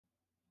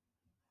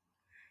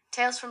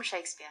Tales from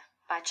Shakespeare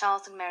by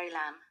Charles and Mary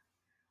Lamb.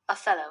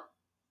 Othello.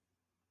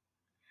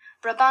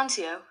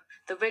 Brabantio,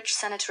 the rich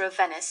senator of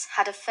Venice,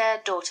 had a fair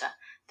daughter,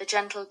 the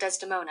gentle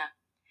Desdemona.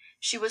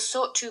 She was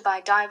sought to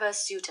by divers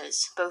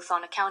suitors, both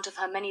on account of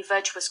her many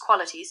virtuous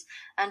qualities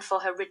and for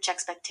her rich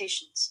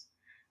expectations.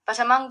 But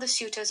among the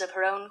suitors of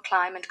her own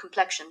clime and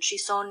complexion she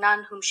saw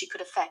none whom she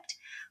could affect,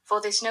 for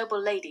this noble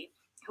lady,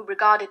 who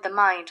regarded the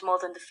mind more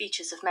than the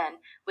features of men,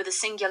 with a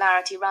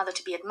singularity rather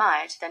to be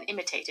admired than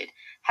imitated,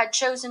 had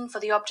chosen for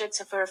the objects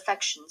of her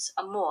affections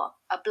a Moor,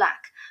 a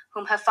black,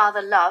 whom her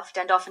father loved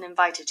and often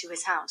invited to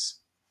his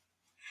house.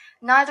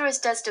 Neither is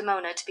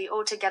Desdemona to be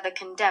altogether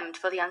condemned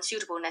for the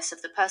unsuitableness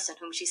of the person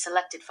whom she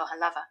selected for her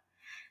lover.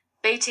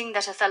 Bating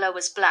that Othello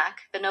was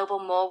black, the noble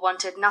Moor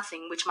wanted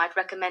nothing which might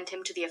recommend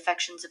him to the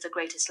affections of the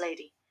greatest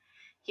lady.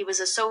 He was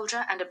a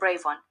soldier and a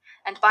brave one,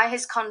 and by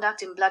his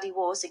conduct in bloody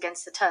wars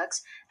against the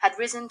Turks had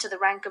risen to the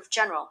rank of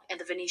general in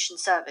the Venetian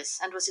service,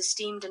 and was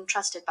esteemed and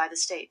trusted by the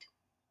state.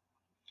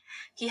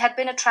 He had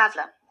been a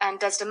traveller, and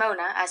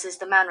Desdemona, as is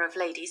the manner of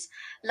ladies,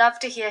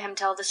 loved to hear him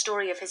tell the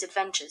story of his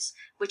adventures,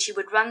 which he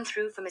would run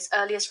through from his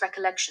earliest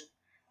recollection,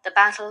 the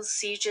battles,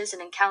 sieges,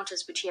 and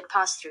encounters which he had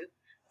passed through,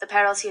 the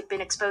perils he had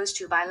been exposed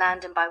to by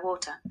land and by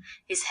water,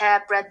 his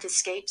hair-breadth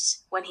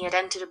escapes, when he had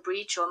entered a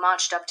breach or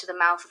marched up to the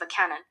mouth of a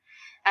cannon,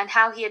 and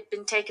how he had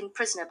been taken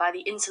prisoner by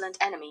the insolent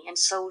enemy and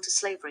sold to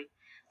slavery,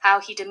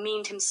 how he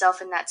demeaned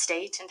himself in that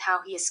state, and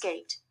how he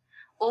escaped.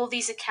 All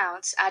these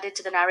accounts, added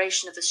to the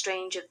narration of the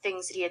strange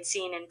things that he had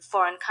seen in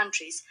foreign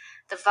countries,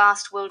 the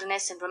vast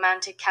wilderness and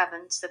romantic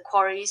caverns, the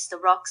quarries, the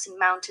rocks and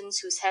mountains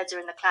whose heads are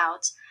in the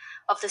clouds,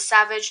 of the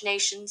savage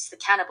nations, the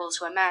cannibals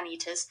who are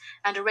man-eaters,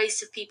 and a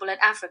race of people in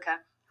Africa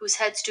whose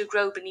heads do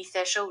grow beneath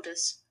their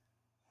shoulders.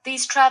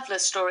 These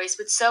travellers' stories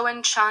would so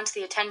enchant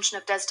the attention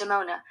of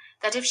Desdemona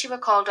that if she were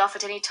called off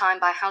at any time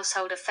by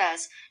household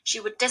affairs,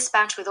 she would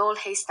despatch with all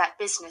haste that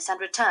business,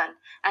 and return,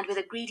 and with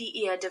a greedy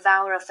ear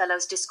devour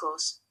Othello's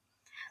discourse.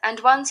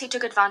 And once he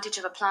took advantage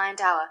of a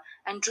pliant hour,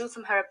 and drew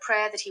from her a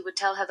prayer that he would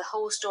tell her the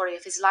whole story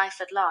of his life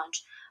at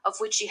large, of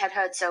which she had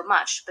heard so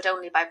much, but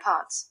only by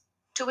parts.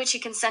 To which he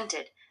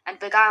consented, and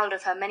beguiled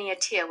of her many a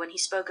tear when he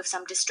spoke of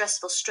some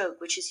distressful stroke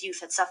which his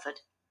youth had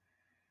suffered.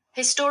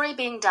 His story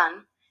being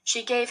done,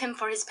 she gave him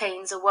for his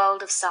pains a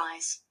world of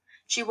sighs.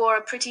 She wore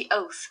a pretty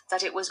oath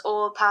that it was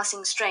all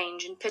passing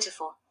strange and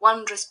pitiful,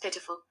 wondrous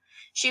pitiful.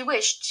 She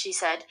wished, she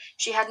said,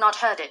 she had not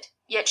heard it,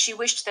 yet she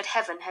wished that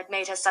heaven had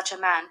made her such a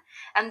man,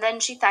 and then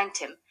she thanked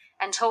him,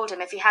 and told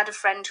him if he had a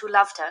friend who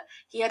loved her,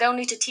 he had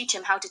only to teach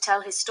him how to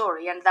tell his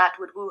story, and that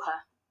would woo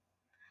her.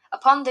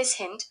 Upon this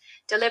hint,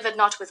 delivered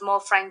not with more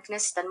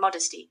frankness than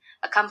modesty,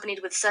 accompanied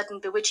with certain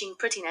bewitching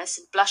prettiness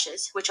and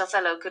blushes, which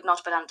Othello could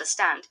not but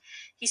understand,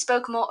 he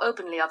spoke more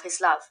openly of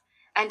his love,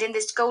 and in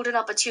this golden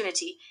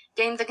opportunity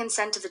gained the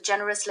consent of the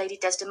generous Lady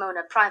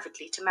Desdemona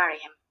privately to marry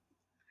him.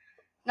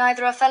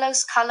 Neither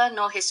Othello's colour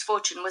nor his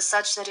fortune was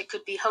such that it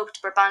could be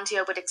hoped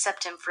Brabantio would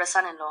accept him for a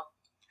son-in-law.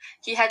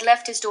 He had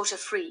left his daughter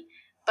free,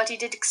 but he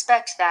did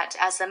expect that,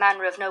 as the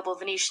manner of noble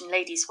Venetian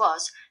ladies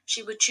was,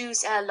 she would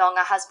choose ere long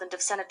a husband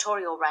of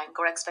senatorial rank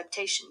or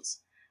expectations.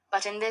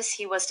 But in this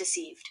he was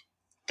deceived.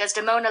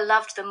 Desdemona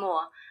loved the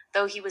Moor,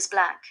 though he was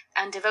black,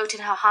 and devoted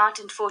her heart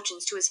and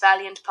fortunes to his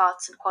valiant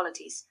parts and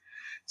qualities.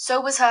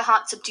 So was her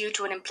heart subdued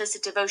to an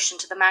implicit devotion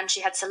to the man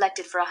she had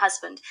selected for a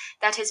husband,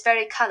 that his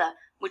very colour,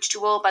 which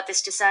to all but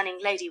this discerning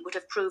lady would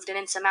have proved an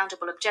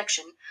insurmountable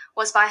objection,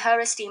 was by her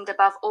esteemed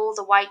above all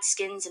the white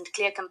skins and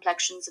clear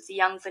complexions of the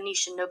young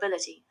Venetian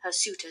nobility, her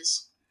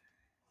suitors.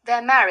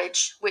 Their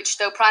marriage, which,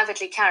 though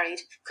privately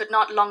carried, could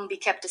not long be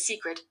kept a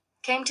secret,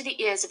 came to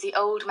the ears of the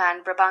old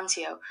man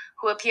Brabantio,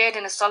 who appeared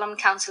in a solemn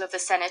council of the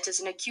Senate as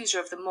an accuser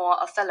of the Moor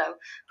Othello,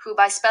 who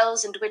by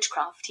spells and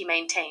witchcraft, he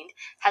maintained,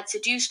 had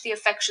seduced the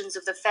affections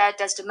of the fair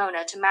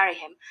Desdemona to marry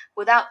him,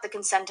 without the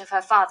consent of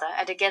her father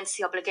and against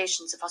the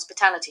obligations of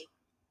hospitality.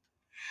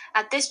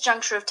 At this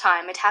juncture of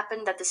time it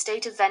happened that the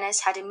state of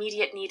Venice had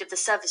immediate need of the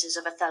services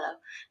of Othello,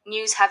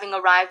 news having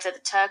arrived that the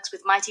Turks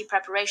with mighty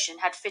preparation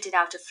had fitted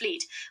out a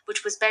fleet,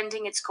 which was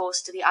bending its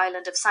course to the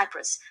island of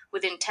Cyprus,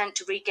 with intent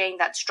to regain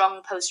that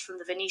strong post from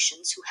the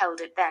Venetians, who held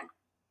it then.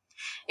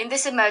 In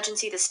this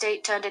emergency the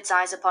state turned its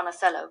eyes upon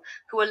Othello,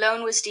 who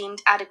alone was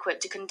deemed adequate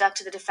to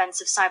conduct the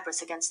defence of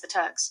Cyprus against the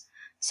Turks.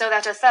 So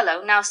that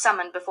Othello, now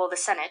summoned before the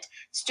Senate,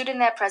 stood in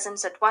their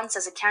presence at once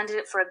as a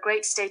candidate for a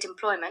great state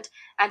employment,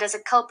 and as a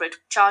culprit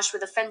charged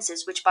with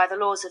offences which by the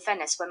laws of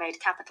Venice were made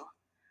capital.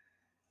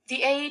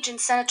 The age and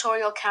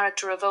senatorial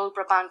character of old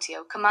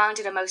Brabantio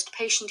commanded a most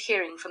patient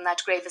hearing from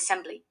that grave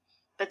assembly,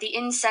 but the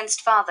incensed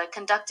father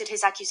conducted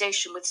his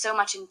accusation with so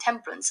much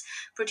intemperance,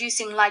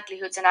 producing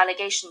likelihoods and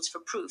allegations for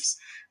proofs,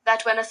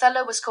 that when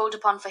Othello was called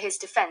upon for his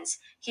defence,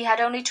 he had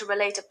only to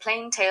relate a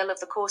plain tale of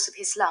the course of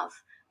his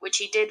love, which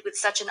he did with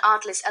such an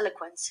artless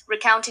eloquence,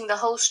 recounting the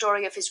whole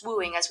story of his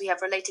wooing as we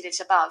have related it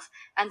above,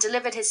 and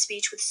delivered his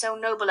speech with so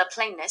noble a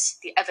plainness,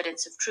 the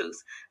evidence of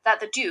truth, that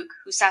the duke,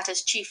 who sat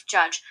as chief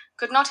judge,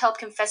 could not help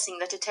confessing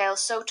that a tale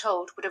so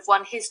told would have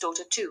won his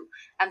daughter too,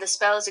 and the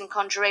spells and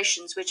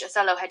conjurations which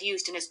Othello had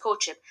used in his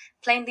courtship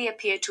plainly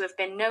appeared to have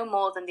been no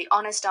more than the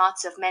honest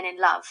arts of men in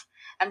love,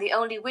 and the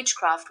only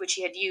witchcraft which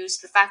he had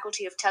used the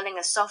faculty of telling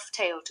a soft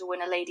tale to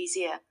win a lady's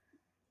ear.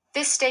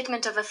 This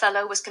statement of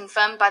Othello was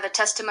confirmed by the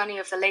testimony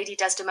of the Lady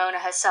Desdemona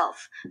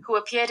herself, who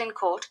appeared in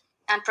court,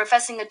 and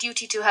professing a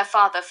duty to her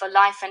father for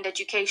life and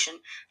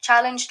education,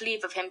 challenged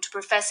leave of him to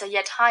profess a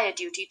yet higher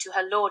duty to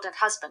her lord and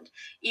husband,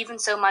 even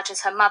so much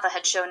as her mother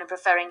had shown in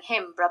preferring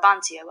him,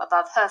 Brabantio,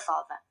 above her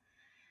father.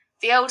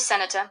 The old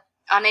senator,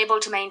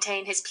 unable to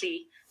maintain his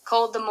plea,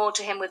 called the Moor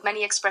to him with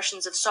many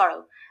expressions of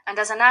sorrow, and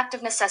as an act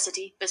of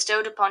necessity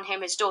bestowed upon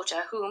him his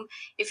daughter, whom,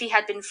 if he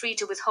had been free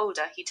to withhold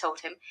her, he told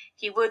him,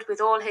 he would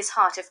with all his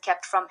heart have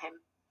kept from him,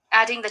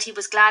 adding that he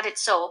was glad at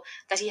soul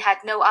that he had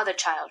no other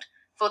child,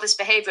 for this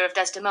behaviour of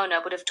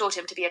Desdemona would have taught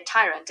him to be a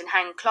tyrant and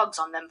hang clogs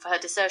on them for her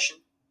desertion.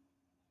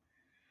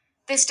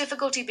 This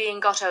difficulty being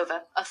got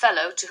over,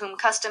 Othello, to whom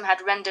custom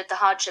had rendered the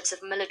hardships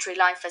of military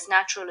life as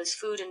natural as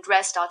food and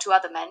rest are to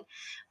other men,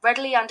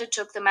 readily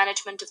undertook the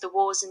management of the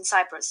wars in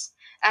Cyprus,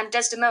 and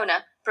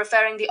Desdemona,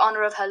 preferring the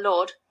honour of her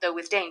lord, though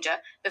with danger,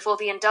 before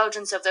the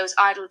indulgence of those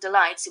idle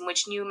delights in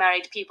which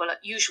new-married people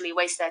usually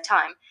waste their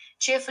time,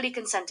 cheerfully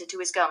consented to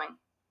his going.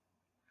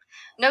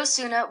 No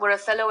sooner were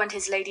Othello and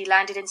his lady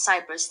landed in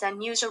Cyprus than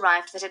news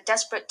arrived that a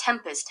desperate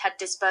tempest had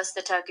dispersed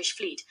the Turkish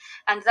fleet,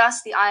 and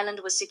thus the island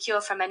was secure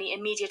from any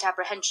immediate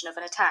apprehension of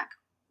an attack.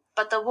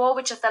 But the war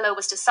which Othello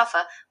was to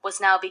suffer was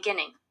now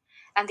beginning,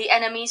 and the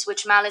enemies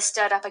which malice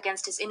stirred up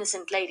against his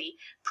innocent lady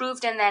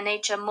proved in their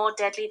nature more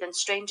deadly than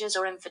strangers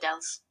or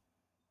infidels.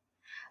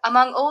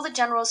 Among all the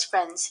general's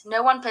friends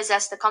no one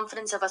possessed the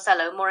confidence of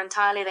Othello more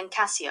entirely than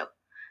Cassio.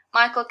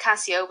 Michael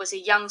Cassio was a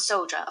young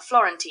soldier, a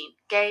Florentine,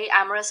 gay,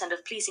 amorous, and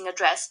of pleasing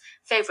address,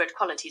 favourite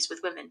qualities with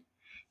women.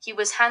 He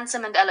was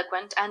handsome and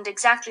eloquent, and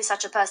exactly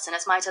such a person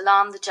as might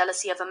alarm the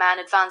jealousy of a man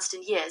advanced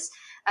in years,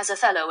 as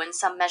Othello in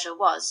some measure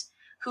was,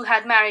 who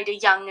had married a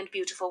young and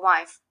beautiful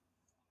wife.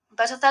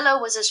 But Othello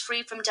was as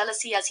free from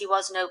jealousy as he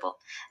was noble,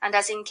 and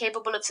as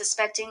incapable of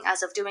suspecting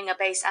as of doing a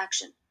base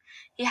action.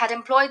 He had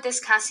employed this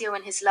Cassio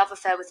in his love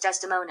affair with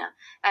Desdemona,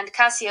 and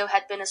Cassio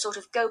had been a sort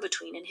of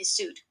go-between in his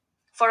suit.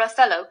 For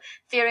Othello,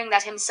 fearing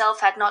that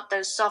himself had not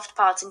those soft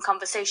parts in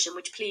conversation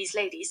which please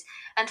ladies,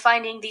 and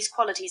finding these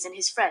qualities in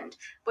his friend,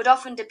 would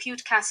often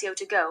depute Cassio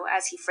to go,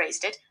 as he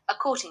phrased it,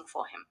 a-courting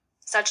for him,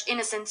 such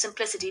innocent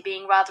simplicity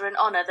being rather an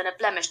honour than a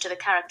blemish to the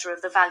character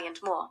of the valiant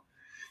Moor.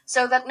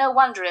 So that no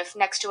wonder if,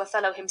 next to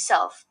Othello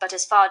himself, but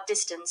as far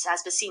distant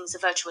as beseems a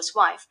virtuous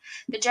wife,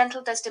 the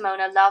gentle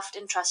Desdemona loved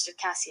and trusted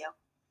Cassio.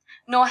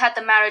 Nor had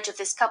the marriage of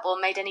this couple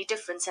made any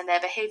difference in their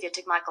behaviour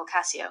to Michael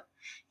Cassio.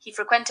 He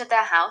frequented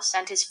their house,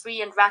 and his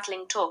free and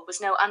rattling talk was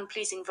no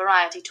unpleasing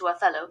variety to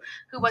Othello,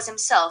 who was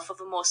himself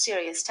of a more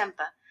serious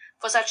temper,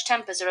 for such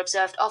tempers are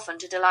observed often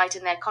to delight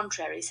in their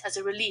contraries as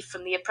a relief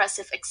from the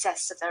oppressive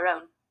excess of their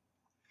own.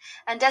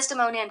 And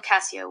Desdemona and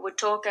Cassio would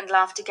talk and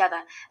laugh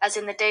together, as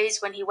in the days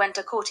when he went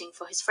a-courting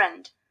for his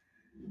friend.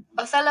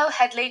 Othello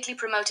had lately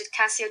promoted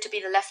Cassio to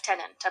be the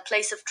lieutenant, a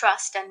place of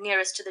trust and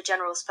nearest to the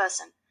general's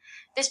person.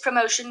 This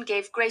promotion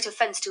gave great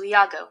offence to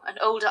Iago, an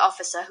older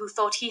officer who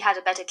thought he had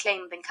a better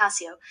claim than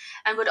Cassio,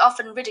 and would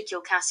often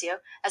ridicule Cassio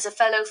as a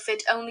fellow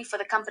fit only for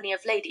the company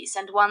of ladies,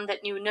 and one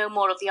that knew no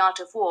more of the art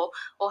of war,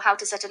 or how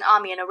to set an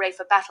army in array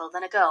for battle,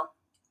 than a girl.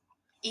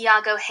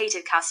 Iago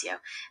hated Cassio,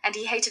 and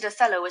he hated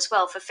Othello as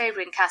well for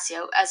favouring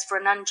Cassio as for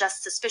an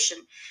unjust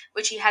suspicion,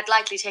 which he had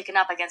lightly taken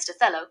up against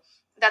Othello,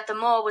 that the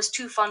Moor was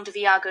too fond of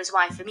Iago's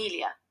wife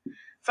Emilia.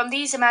 From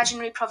these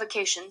imaginary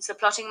provocations the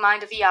plotting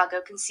mind of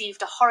Iago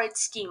conceived a horrid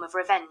scheme of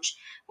revenge,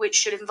 which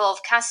should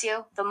involve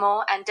Cassio, the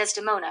Moor, and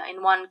Desdemona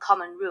in one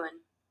common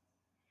ruin.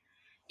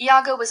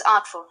 Iago was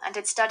artful, and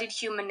had studied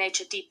human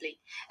nature deeply,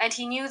 and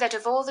he knew that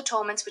of all the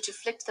torments which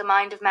afflict the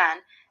mind of man,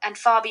 and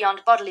far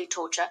beyond bodily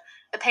torture,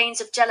 the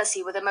pains of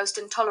jealousy were the most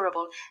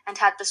intolerable, and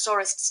had the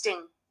sorest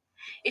sting.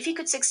 If he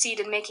could succeed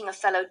in making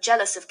Othello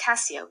jealous of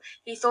Cassio,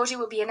 he thought it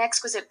would be an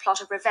exquisite plot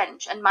of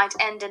revenge, and might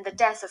end in the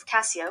death of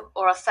Cassio,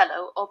 or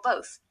Othello, or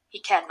both. He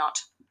cared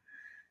not.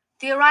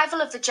 The arrival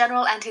of the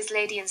general and his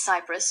lady in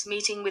Cyprus,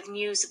 meeting with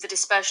news of the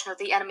dispersion of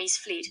the enemy's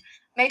fleet,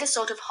 made a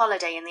sort of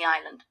holiday in the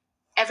island.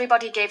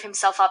 Everybody gave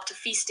himself up to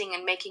feasting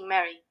and making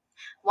merry.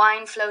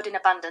 Wine flowed in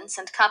abundance,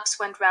 and cups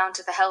went round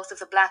to the health of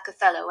the black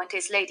Othello and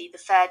his lady, the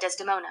fair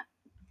Desdemona.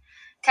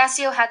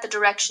 Cassio had the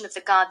direction of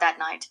the guard that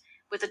night,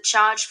 with a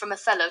charge from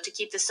Othello to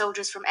keep the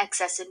soldiers from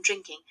excess in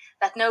drinking,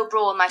 that no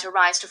brawl might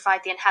arise to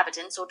fright the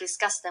inhabitants or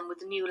disgust them with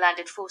the new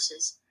landed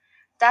forces.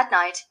 That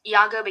night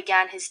Iago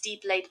began his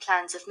deep-laid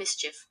plans of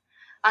mischief.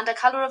 Under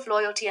colour of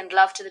loyalty and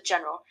love to the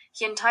general,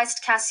 he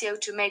enticed Cassio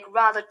to make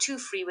rather too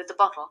free with the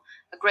bottle,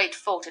 a great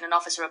fault in an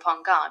officer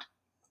upon guard.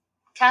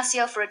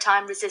 Cassio for a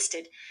time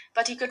resisted,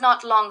 but he could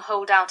not long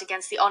hold out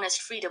against the honest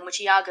freedom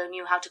which Iago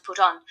knew how to put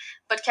on,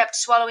 but kept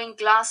swallowing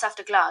glass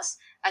after glass,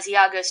 as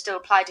Iago still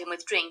plied him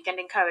with drink and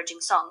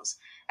encouraging songs,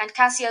 and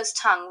Cassio's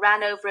tongue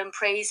ran over in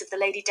praise of the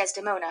Lady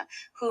Desdemona,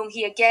 whom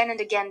he again and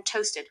again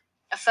toasted,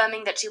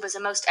 affirming that she was a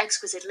most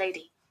exquisite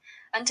lady,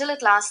 until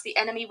at last the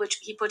enemy which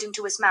he put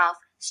into his mouth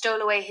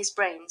stole away his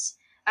brains,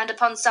 and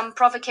upon some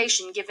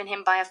provocation given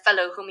him by a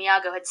fellow whom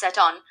Iago had set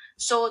on,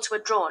 swords were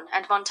drawn,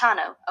 and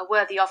Montano, a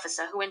worthy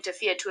officer who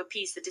interfered to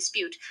appease the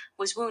dispute,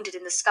 was wounded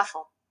in the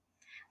scuffle.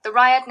 The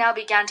riot now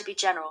began to be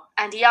general,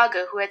 and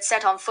Iago, who had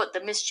set on foot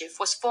the mischief,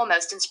 was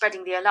foremost in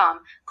spreading the alarm,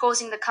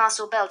 causing the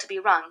castle bell to be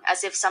rung,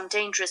 as if some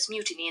dangerous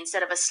mutiny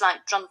instead of a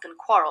slight drunken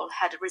quarrel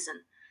had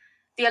arisen.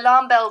 The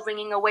alarm bell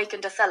ringing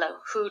awakened Othello,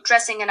 who,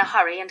 dressing in a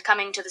hurry and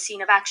coming to the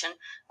scene of action,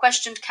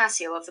 questioned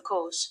Cassio of the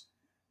cause.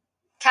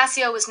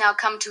 Cassio was now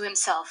come to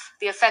himself,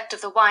 the effect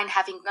of the wine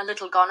having a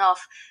little gone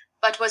off,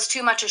 but was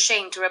too much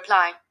ashamed to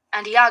reply,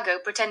 and Iago,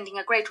 pretending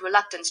a great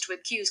reluctance to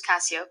accuse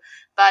Cassio,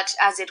 but,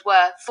 as it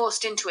were,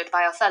 forced into it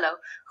by Othello,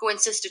 who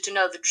insisted to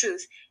know the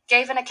truth,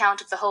 gave an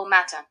account of the whole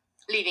matter,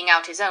 leaving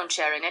out his own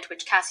share in it,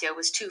 which Cassio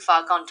was too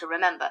far gone to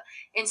remember,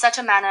 in such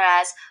a manner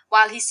as,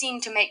 while he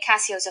seemed to make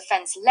Cassio's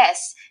offence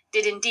less,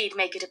 did indeed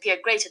make it appear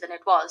greater than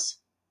it was.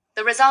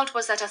 The result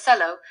was that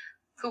Othello,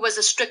 who was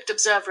a strict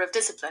observer of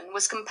discipline,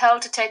 was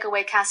compelled to take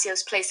away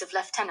Cassio's place of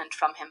lieutenant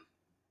from him.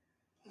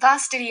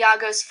 Thus did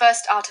Iago's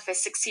first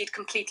artifice succeed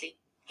completely.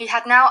 He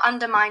had now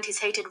undermined his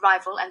hated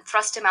rival and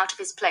thrust him out of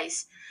his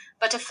place,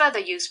 but a further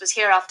use was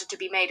hereafter to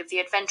be made of the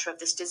adventure of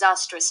this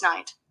disastrous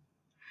night.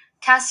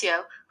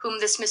 Cassio, whom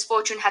this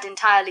misfortune had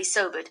entirely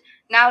sobered,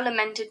 now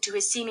lamented to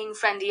his seeming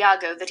friend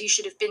Iago that he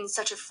should have been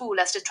such a fool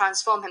as to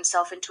transform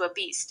himself into a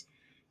beast.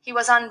 He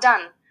was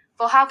undone,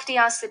 for how could he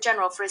ask the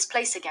general for his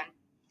place again?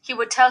 He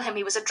would tell him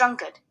he was a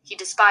drunkard. He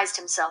despised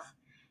himself.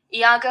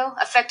 Iago,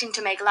 affecting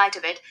to make light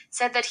of it,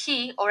 said that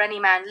he, or any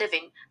man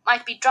living,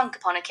 might be drunk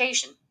upon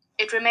occasion.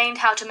 It remained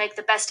how to make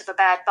the best of a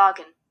bad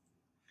bargain.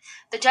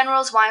 The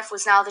general's wife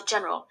was now the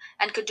general,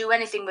 and could do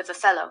anything with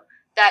Othello,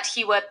 that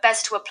he were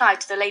best to apply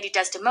to the Lady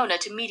Desdemona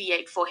to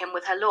mediate for him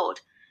with her lord,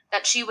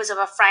 that she was of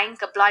a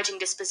frank, obliging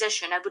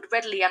disposition, and would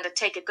readily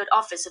undertake a good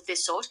office of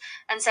this sort,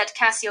 and set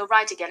Cassio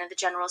right again in the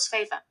general's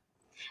favour.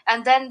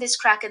 And then this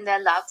crack in their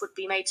love would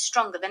be made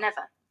stronger than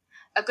ever.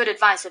 A good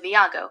advice of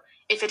Iago,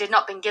 if it had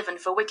not been given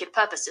for wicked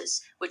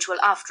purposes, which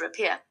will after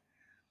appear.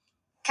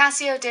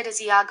 Cassio did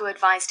as Iago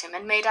advised him,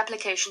 and made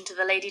application to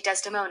the Lady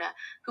Desdemona,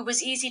 who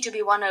was easy to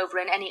be won over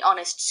in any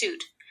honest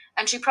suit,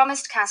 and she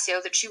promised Cassio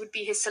that she would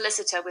be his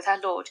solicitor with her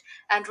lord,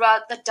 and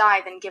rather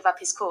die than give up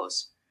his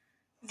cause.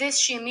 This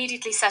she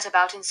immediately set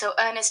about in so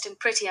earnest and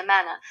pretty a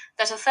manner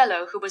that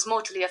Othello, who was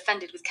mortally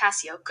offended with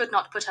Cassio, could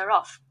not put her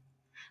off.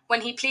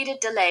 When he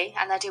pleaded delay,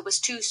 and that it was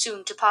too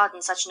soon to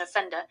pardon such an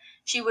offender,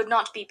 she would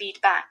not be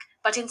beat back,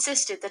 but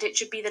insisted that it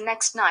should be the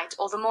next night,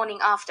 or the morning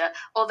after,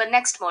 or the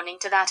next morning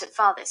to that at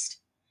farthest.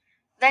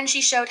 Then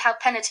she showed how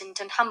penitent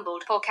and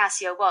humbled poor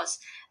Cassio was,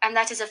 and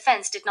that his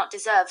offence did not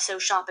deserve so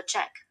sharp a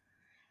check.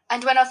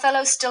 And when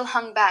Othello still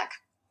hung back,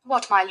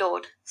 "What, my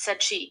lord,"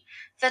 said she,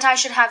 "that I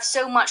should have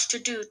so much to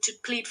do to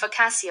plead for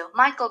Cassio,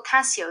 Michael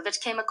Cassio,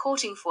 that came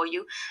a-courting for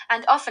you,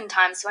 and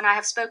oftentimes, when I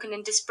have spoken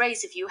in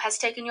dispraise of you, has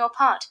taken your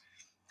part.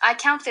 I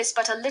count this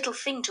but a little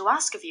thing to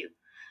ask of you.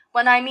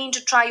 When I mean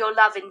to try your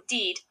love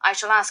indeed, I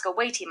shall ask a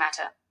weighty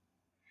matter."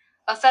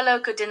 Othello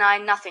could deny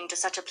nothing to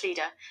such a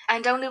pleader,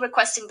 and only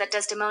requesting that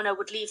Desdemona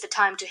would leave the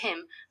time to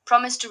him,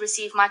 promised to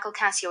receive Michael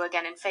Cassio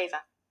again in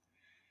favour.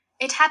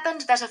 It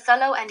happened that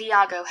Othello and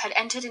Iago had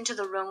entered into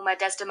the room where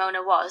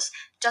Desdemona was,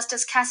 just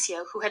as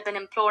Cassio, who had been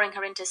imploring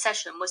her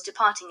intercession, was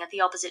departing at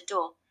the opposite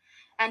door,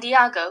 and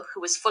Iago,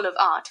 who was full of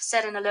art,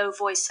 said in a low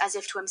voice, as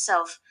if to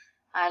himself,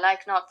 "I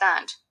like not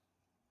that."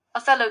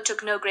 Othello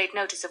took no great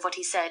notice of what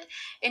he said.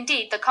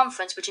 Indeed, the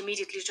conference which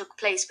immediately took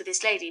place with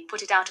his lady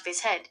put it out of his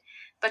head,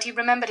 but he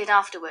remembered it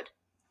afterward.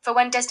 For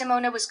when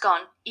Desdemona was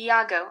gone,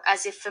 Iago,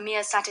 as if for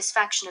mere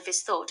satisfaction of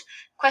his thought,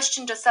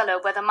 questioned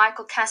Othello whether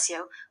Michael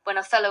Cassio, when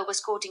Othello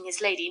was courting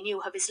his lady, knew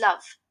of his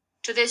love.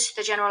 To this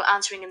the general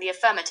answering in the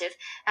affirmative,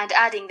 and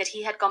adding that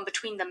he had gone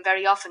between them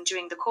very often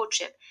during the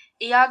courtship,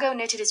 Iago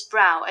knitted his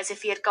brow as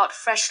if he had got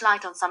fresh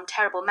light on some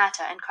terrible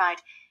matter, and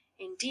cried,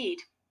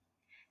 "Indeed."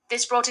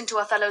 This brought into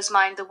Othello's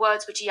mind the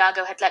words which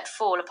Iago had let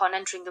fall upon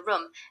entering the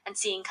room and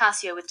seeing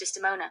Cassio with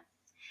Desdemona,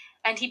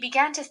 and he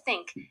began to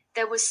think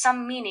there was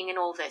some meaning in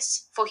all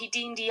this, for he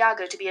deemed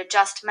Iago to be a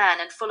just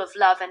man and full of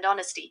love and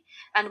honesty,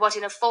 and what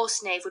in a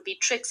false knave would be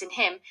tricks in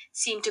him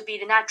seemed to be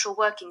the natural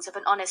workings of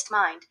an honest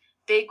mind,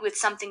 big with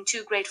something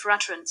too great for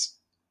utterance.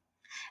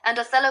 And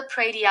Othello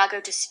prayed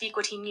Iago to speak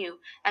what he knew,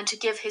 and to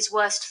give his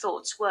worst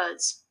thoughts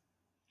words.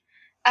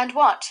 "And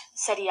what,"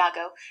 said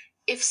Iago,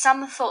 "if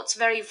some thoughts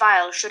very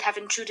vile should have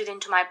intruded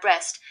into my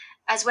breast,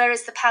 as where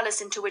is the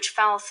palace into which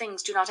foul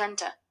things do not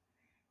enter?"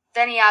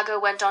 Then Iago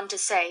went on to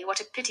say, what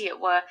a pity it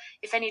were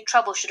if any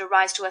trouble should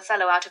arise to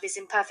Othello out of his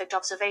imperfect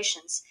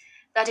observations,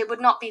 that it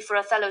would not be for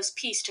Othello's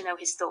peace to know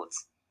his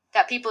thoughts,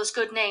 that people's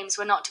good names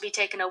were not to be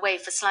taken away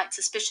for slight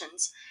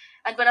suspicions,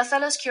 and when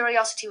Othello's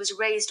curiosity was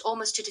raised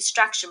almost to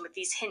distraction with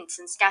these hints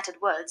and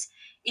scattered words,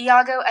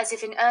 Iago, as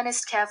if in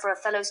earnest care for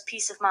Othello's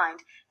peace of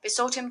mind,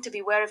 besought him to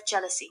beware of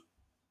jealousy.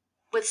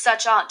 With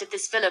such art did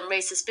this villain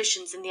raise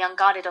suspicions in the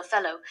unguarded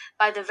Othello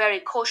by the very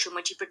caution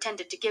which he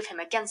pretended to give him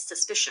against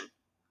suspicion.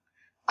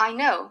 "I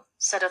know,"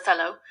 said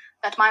Othello,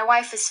 "that my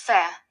wife is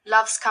fair,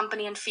 loves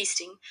company and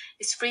feasting,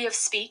 is free of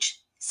speech,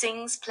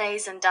 sings,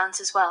 plays, and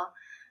dances well.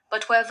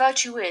 But where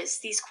virtue is,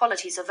 these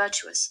qualities are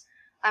virtuous.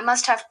 I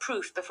must have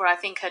proof before I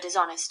think her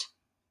dishonest."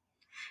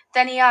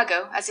 Then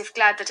Iago, as if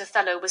glad that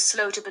Othello was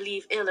slow to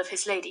believe ill of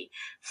his lady,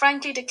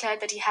 frankly declared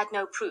that he had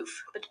no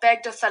proof, but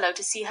begged Othello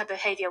to see her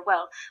behaviour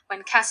well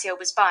when Cassio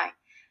was by,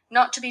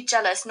 not to be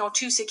jealous nor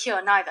too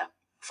secure neither,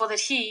 for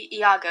that he,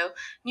 Iago,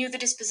 knew the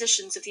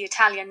dispositions of the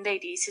Italian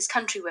ladies, his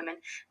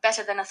countrywomen,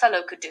 better than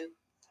Othello could do,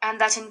 and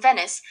that in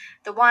Venice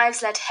the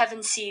wives let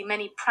heaven see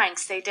many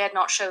pranks they dared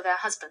not show their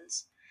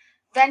husbands.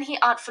 Then he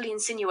artfully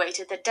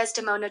insinuated that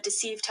Desdemona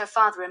deceived her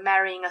father in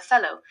marrying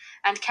Othello,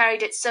 and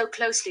carried it so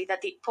closely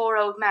that the poor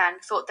old man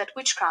thought that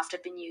witchcraft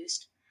had been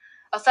used.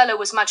 Othello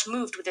was much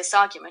moved with this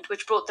argument,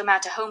 which brought the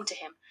matter home to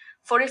him,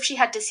 for if she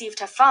had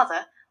deceived her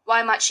father,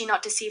 why might she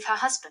not deceive her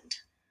husband?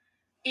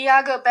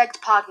 Iago begged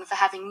pardon for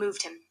having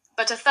moved him,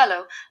 but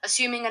Othello,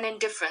 assuming an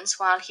indifference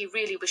while he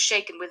really was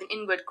shaken with an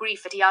inward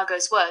grief at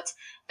Iago's words,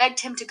 begged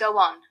him to go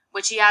on,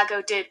 which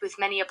Iago did with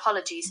many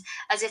apologies,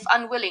 as if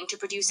unwilling to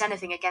produce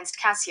anything against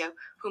Cassio,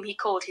 whom he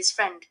called his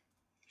friend.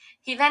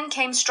 He then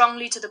came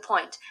strongly to the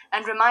point,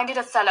 and reminded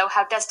Othello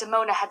how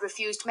Desdemona had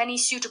refused many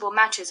suitable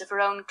matches of her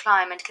own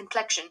clime and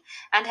complexion,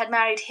 and had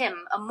married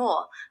him, a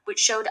Moor, which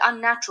showed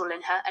unnatural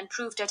in her and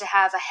proved her to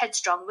have a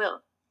headstrong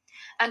will.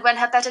 And when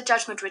her better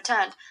judgment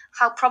returned,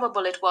 how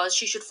probable it was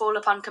she should fall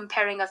upon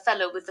comparing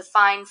Othello with the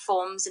fine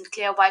forms and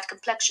clear white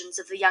complexions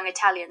of the young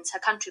Italians, her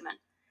countrymen.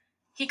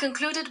 He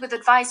concluded with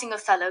advising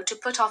Othello to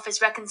put off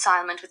his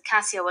reconcilement with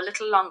Cassio a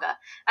little longer,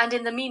 and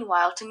in the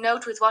meanwhile to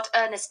note with what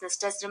earnestness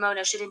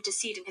Desdemona should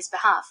intercede in his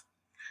behalf,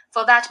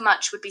 for that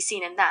much would be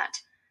seen in that.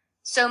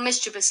 So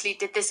mischievously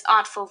did this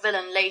artful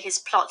villain lay his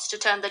plots to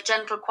turn the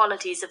gentle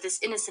qualities of this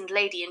innocent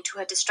lady into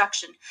her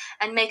destruction,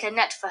 and make a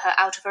net for her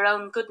out of her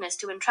own goodness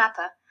to entrap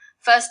her,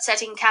 first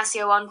setting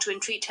Cassio on to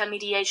entreat her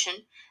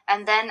mediation,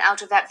 and then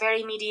out of that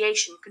very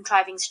mediation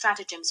contriving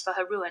stratagems for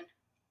her ruin.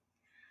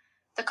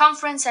 The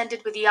conference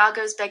ended with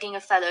Iago's begging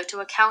Othello to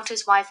account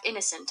his wife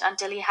innocent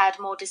until he had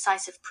more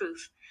decisive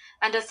proof,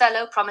 and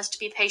Othello promised to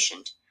be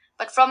patient,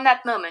 but from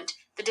that moment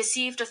the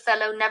deceived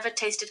Othello never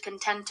tasted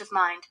content of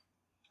mind.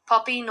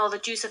 Poppy, nor the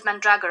juice of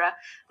mandragora,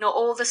 nor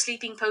all the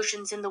sleeping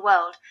potions in the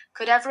world,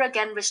 could ever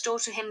again restore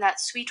to him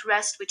that sweet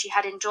rest which he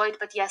had enjoyed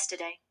but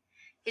yesterday.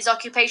 His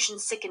occupation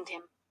sickened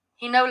him.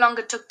 He no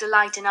longer took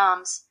delight in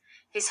arms.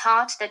 His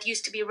heart, that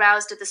used to be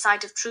roused at the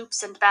sight of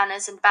troops and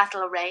banners and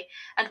battle array,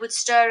 and would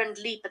stir and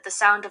leap at the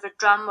sound of a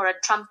drum or a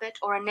trumpet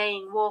or a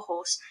neighing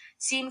war-horse,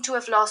 seemed to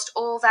have lost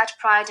all that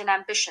pride and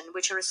ambition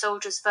which are a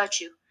soldier's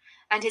virtue,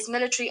 and his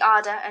military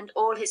ardor and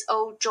all his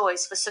old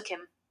joys forsook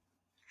him.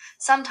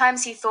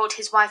 Sometimes he thought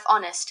his wife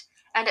honest,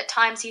 and at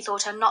times he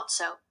thought her not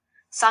so.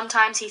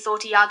 Sometimes he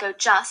thought Iago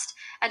just,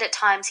 and at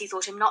times he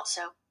thought him not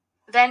so.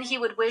 Then he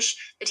would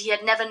wish that he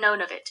had never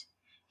known of it.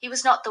 He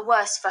was not the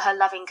worse for her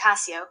loving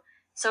Cassio,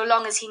 so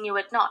long as he knew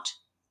it not.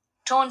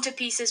 Torn to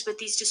pieces with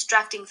these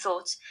distracting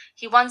thoughts,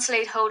 he once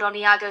laid hold on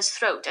Iago's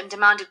throat and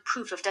demanded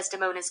proof of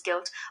Desdemona's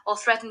guilt, or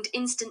threatened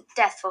instant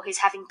death for his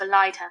having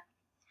belied her.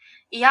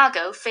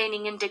 Iago,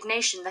 feigning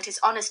indignation that his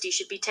honesty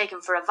should be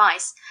taken for a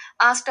vice,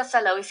 asked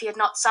Othello if he had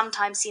not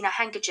sometimes seen a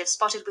handkerchief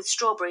spotted with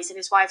strawberries in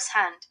his wife's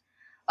hand.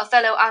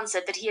 Othello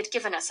answered that he had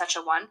given her such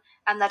a one,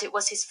 and that it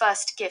was his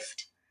first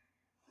gift.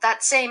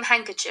 "That same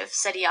handkerchief,"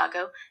 said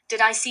Iago, "did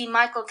I see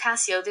Michael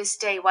Cassio this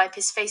day wipe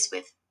his face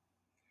with."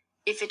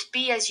 "If it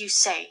be as you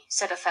say,"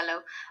 said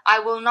Othello, "I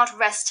will not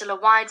rest till a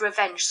wide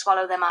revenge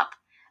swallow them up.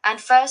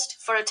 And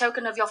first, for a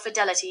token of your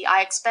fidelity,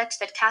 I expect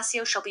that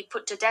Cassio shall be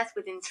put to death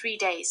within 3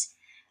 days.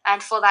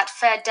 And for that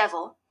fair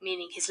devil,"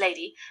 meaning his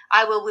lady,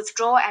 "I will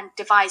withdraw and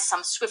devise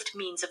some swift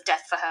means of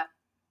death for her."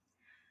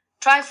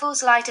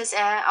 Trifles light as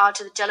air are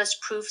to the jealous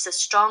proofs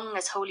as strong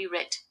as Holy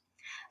Writ.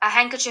 A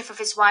handkerchief of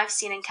his wife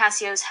seen in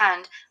Cassio's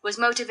hand was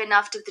motive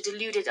enough to the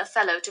deluded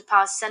Othello to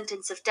pass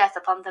sentence of death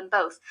upon them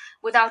both,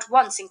 without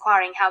once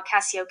inquiring how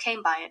Cassio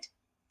came by it.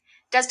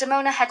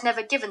 Desdemona had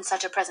never given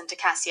such a present to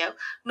Cassio,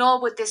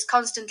 nor would this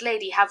constant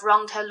lady have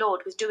wronged her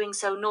lord with doing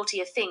so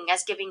naughty a thing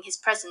as giving his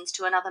presents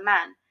to another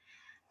man.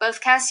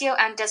 Both Cassio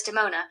and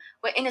Desdemona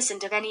were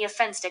innocent of any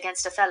offence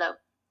against Othello,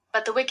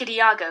 but the wicked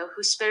Iago,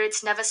 whose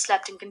spirits never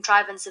slept in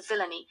contrivance of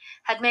villainy,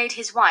 had made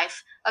his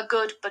wife, a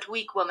good but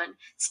weak woman,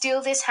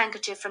 steal this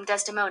handkerchief from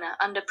Desdemona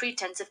under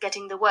pretence of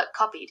getting the work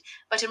copied,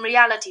 but in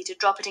reality to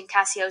drop it in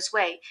Cassio's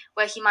way,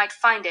 where he might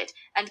find it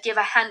and give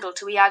a handle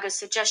to Iago's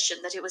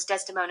suggestion that it was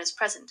Desdemona's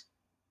present.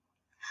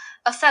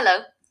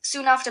 Othello,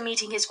 soon after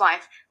meeting his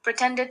wife,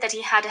 pretended that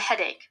he had a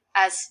headache,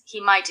 as he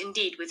might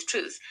indeed with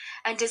truth,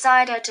 and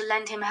desired her to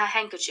lend him her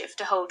handkerchief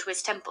to hold to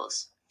his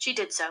temples. She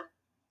did so.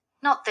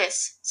 "Not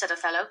this," said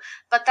Othello,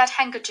 "but that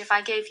handkerchief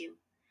I gave you."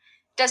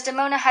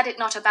 Desdemona had it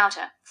not about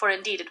her, for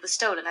indeed it was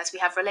stolen, as we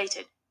have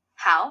related.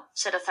 "How?"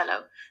 said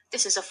Othello.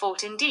 "This is a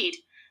fault indeed.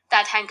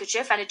 That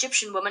handkerchief an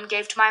Egyptian woman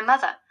gave to my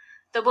mother.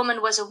 The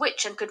woman was a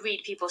witch and could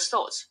read people's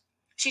thoughts.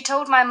 She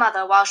told my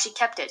mother while she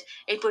kept it,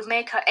 it would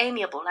make her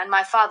amiable and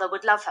my father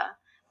would love her.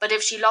 But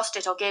if she lost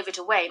it or gave it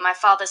away, my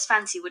father's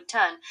fancy would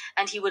turn,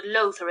 and he would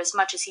loathe her as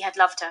much as he had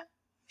loved her.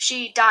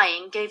 She,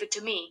 dying, gave it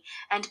to me,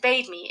 and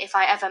bade me, if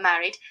I ever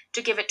married,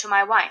 to give it to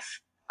my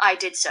wife. I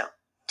did so.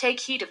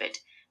 Take heed of it.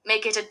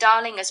 Make it a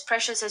darling as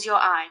precious as your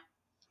eye."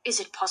 "Is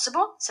it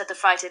possible?" said the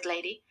frighted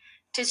lady.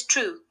 "'Tis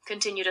true,"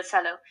 continued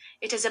Othello.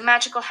 "It is a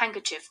magical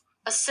handkerchief.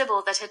 A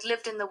sibyl that had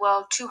lived in the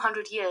world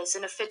 200 years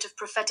in a fit of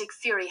prophetic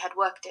fury had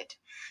worked it.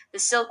 The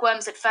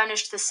silkworms that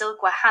furnished the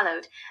silk were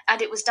hallowed,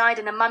 and it was dyed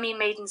in a mummy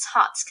maiden's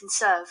hearts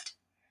conserved."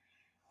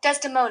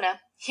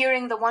 Desdemona,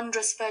 hearing the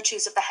wondrous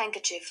virtues of the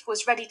handkerchief,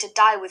 was ready to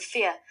die with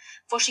fear,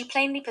 for she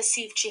plainly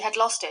perceived she had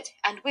lost it,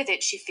 and with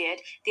it, she feared,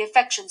 the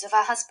affections of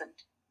her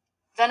husband.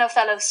 Then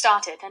Othello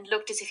started, and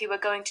looked as if he were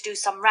going to do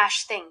some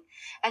rash thing,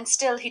 and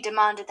still he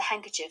demanded the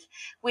handkerchief,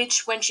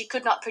 which, when she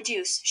could not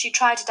produce, she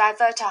tried to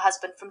divert her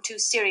husband from too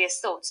serious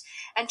thoughts,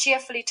 and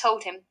cheerfully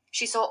told him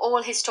she saw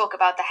all his talk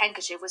about the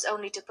handkerchief was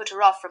only to put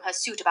her off from her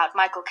suit about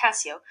Michael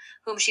Cassio,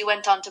 whom she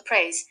went on to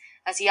praise,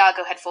 as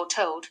Iago had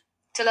foretold,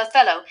 till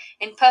Othello,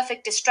 in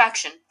perfect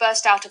distraction,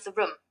 burst out of the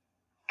room,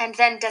 and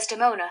then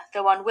Desdemona,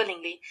 though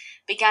unwillingly,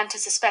 began to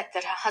suspect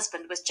that her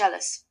husband was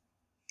jealous.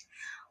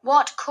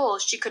 What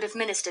cause she could have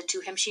ministered to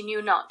him she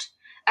knew not,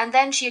 and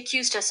then she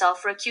accused herself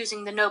for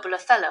accusing the noble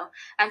Othello,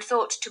 and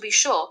thought, to be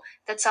sure,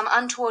 that some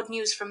untoward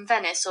news from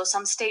Venice or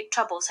some state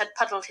troubles had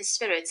puddled his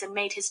spirits and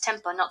made his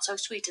temper not so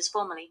sweet as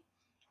formerly.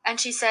 And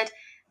she said,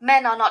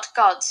 "Men are not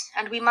gods,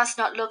 and we must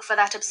not look for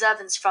that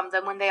observance from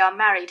them when they are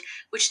married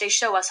which they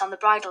show us on the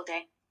bridal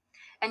day."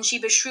 And she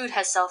beshrewed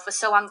herself for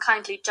so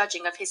unkindly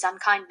judging of his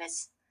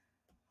unkindness.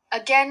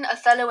 Again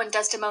Othello and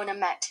Desdemona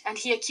met, and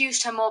he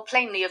accused her more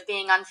plainly of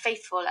being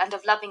unfaithful and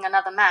of loving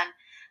another man,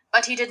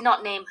 but he did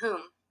not name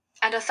whom.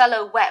 And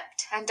Othello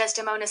wept, and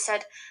Desdemona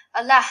said,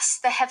 "Alas,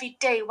 the heavy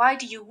day, why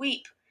do you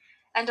weep?"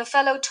 And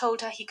Othello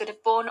told her he could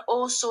have borne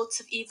all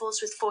sorts of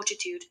evils with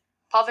fortitude,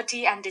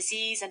 poverty and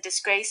disease and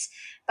disgrace,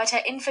 but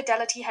her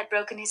infidelity had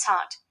broken his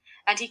heart,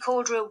 and he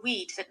called her a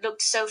weed that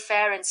looked so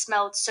fair and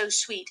smelled so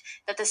sweet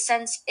that the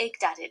sense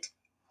ached at it,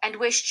 and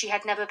wished she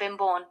had never been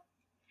born.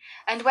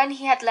 And when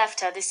he had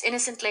left her, this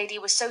innocent lady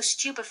was so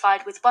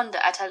stupefied with wonder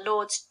at her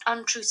lord's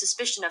untrue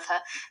suspicion of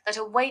her that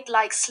a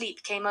weight-like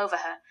sleep came over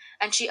her,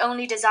 and she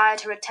only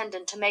desired her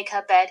attendant to make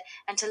her bed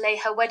and to lay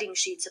her wedding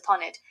sheets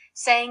upon it,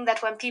 saying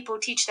that when people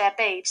teach their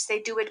babes they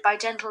do it by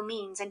gentle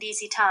means and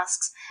easy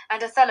tasks,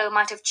 and Othello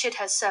might have chid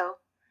her so.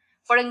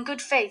 For in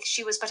good faith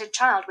she was but a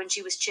child when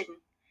she was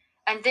chidden.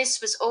 And this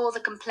was all the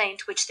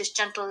complaint which this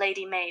gentle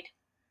lady made.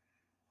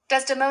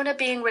 Desdemona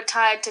being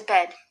retired to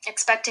bed,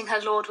 expecting her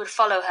lord would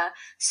follow her,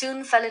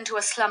 soon fell into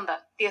a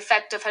slumber, the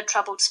effect of her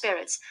troubled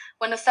spirits,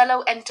 when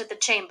Othello entered the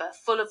chamber,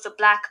 full of the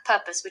black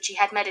purpose which he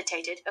had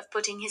meditated of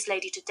putting his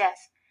lady to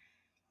death.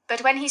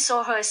 But when he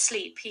saw her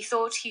asleep, he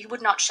thought he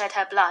would not shed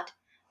her blood,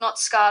 not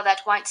scar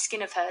that white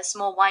skin of hers,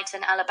 more white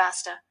than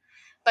alabaster.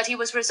 But he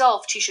was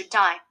resolved she should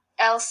die,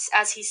 else,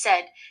 as he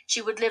said,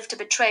 she would live to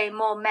betray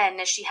more men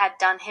as she had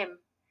done him.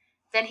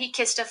 Then he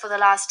kissed her for the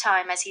last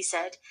time, as he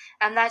said,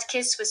 and that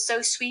kiss was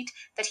so sweet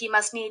that he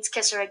must needs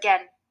kiss her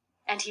again.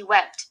 And he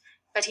wept,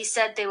 but he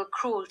said they were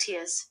cruel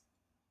tears.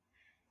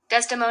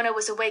 Desdemona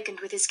was awakened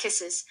with his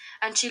kisses,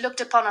 and she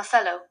looked upon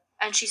Othello,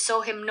 and she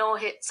saw him gnaw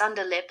his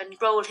under lip and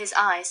roll his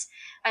eyes,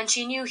 and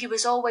she knew he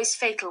was always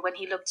fatal when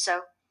he looked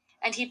so,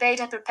 and he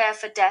bade her prepare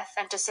for death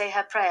and to say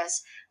her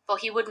prayers, for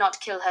he would not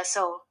kill her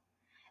soul.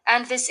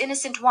 And this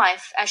innocent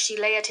wife, as she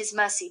lay at his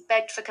mercy,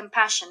 begged for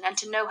compassion and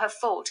to know her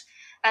fault,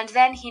 and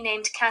then he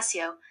named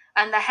Cassio,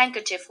 and the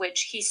handkerchief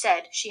which, he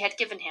said, she had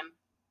given him.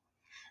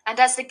 And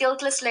as the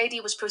guiltless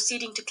lady was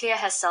proceeding to clear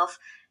herself,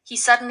 he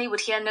suddenly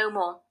would hear no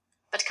more,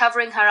 but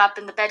covering her up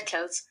in the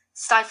bedclothes,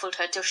 stifled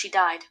her till she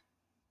died.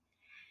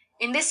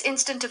 In this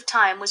instant of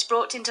time was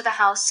brought into the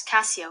house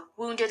Cassio,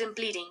 wounded and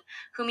bleeding,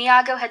 whom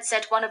Iago had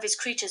set one of his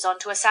creatures on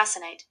to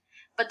assassinate.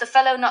 But the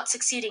fellow not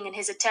succeeding in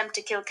his attempt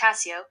to kill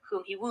Cassio,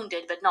 whom he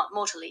wounded but not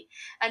mortally,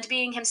 and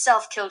being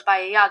himself killed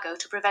by Iago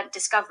to prevent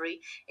discovery,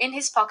 in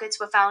his pockets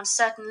were found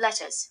certain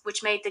letters,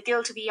 which made the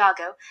guilt of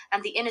Iago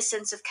and the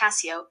innocence of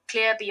Cassio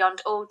clear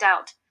beyond all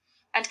doubt.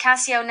 And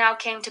Cassio now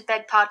came to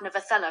beg pardon of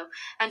Othello,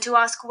 and to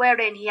ask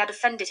wherein he had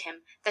offended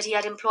him, that he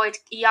had employed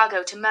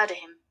Iago to murder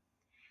him.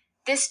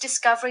 This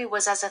discovery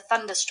was as a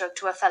thunderstroke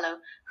to Othello,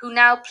 who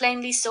now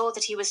plainly saw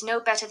that he was no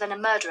better than a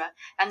murderer,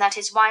 and that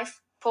his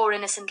wife, poor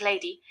innocent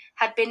lady,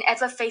 had been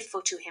ever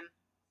faithful to him.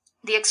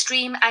 The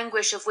extreme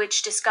anguish of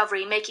which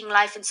discovery making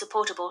life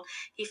insupportable,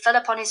 he fell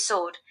upon his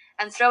sword,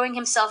 and throwing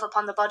himself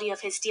upon the body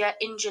of his dear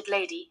injured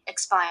lady,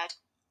 expired.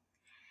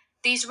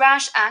 These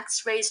rash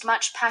acts raised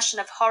much passion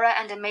of horror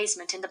and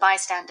amazement in the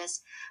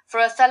bystanders, for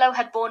Othello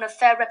had borne a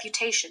fair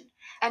reputation,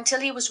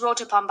 until he was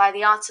wrought upon by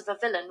the arts of a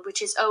villain which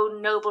his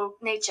own noble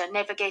nature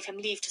never gave him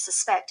leave to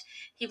suspect.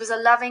 He was a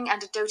loving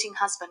and a doting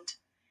husband.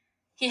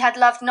 He had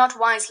loved not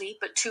wisely,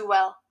 but too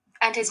well,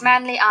 and his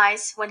manly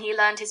eyes, when he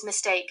learned his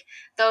mistake,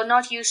 though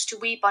not used to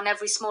weep on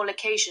every small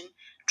occasion,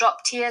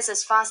 dropped tears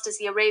as fast as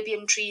the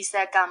Arabian trees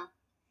their gum.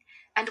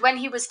 And when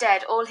he was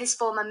dead, all his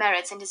former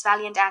merits and his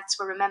valiant acts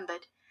were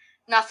remembered.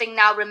 Nothing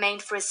now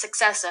remained for his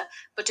successor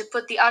but to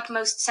put the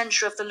utmost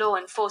censure of the law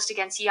in force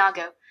against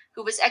Iago,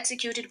 who was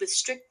executed with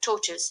strict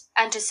tortures,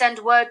 and to send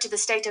word to the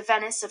state of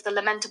Venice of the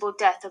lamentable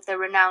death of their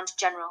renowned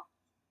general.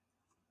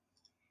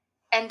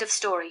 End of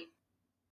story.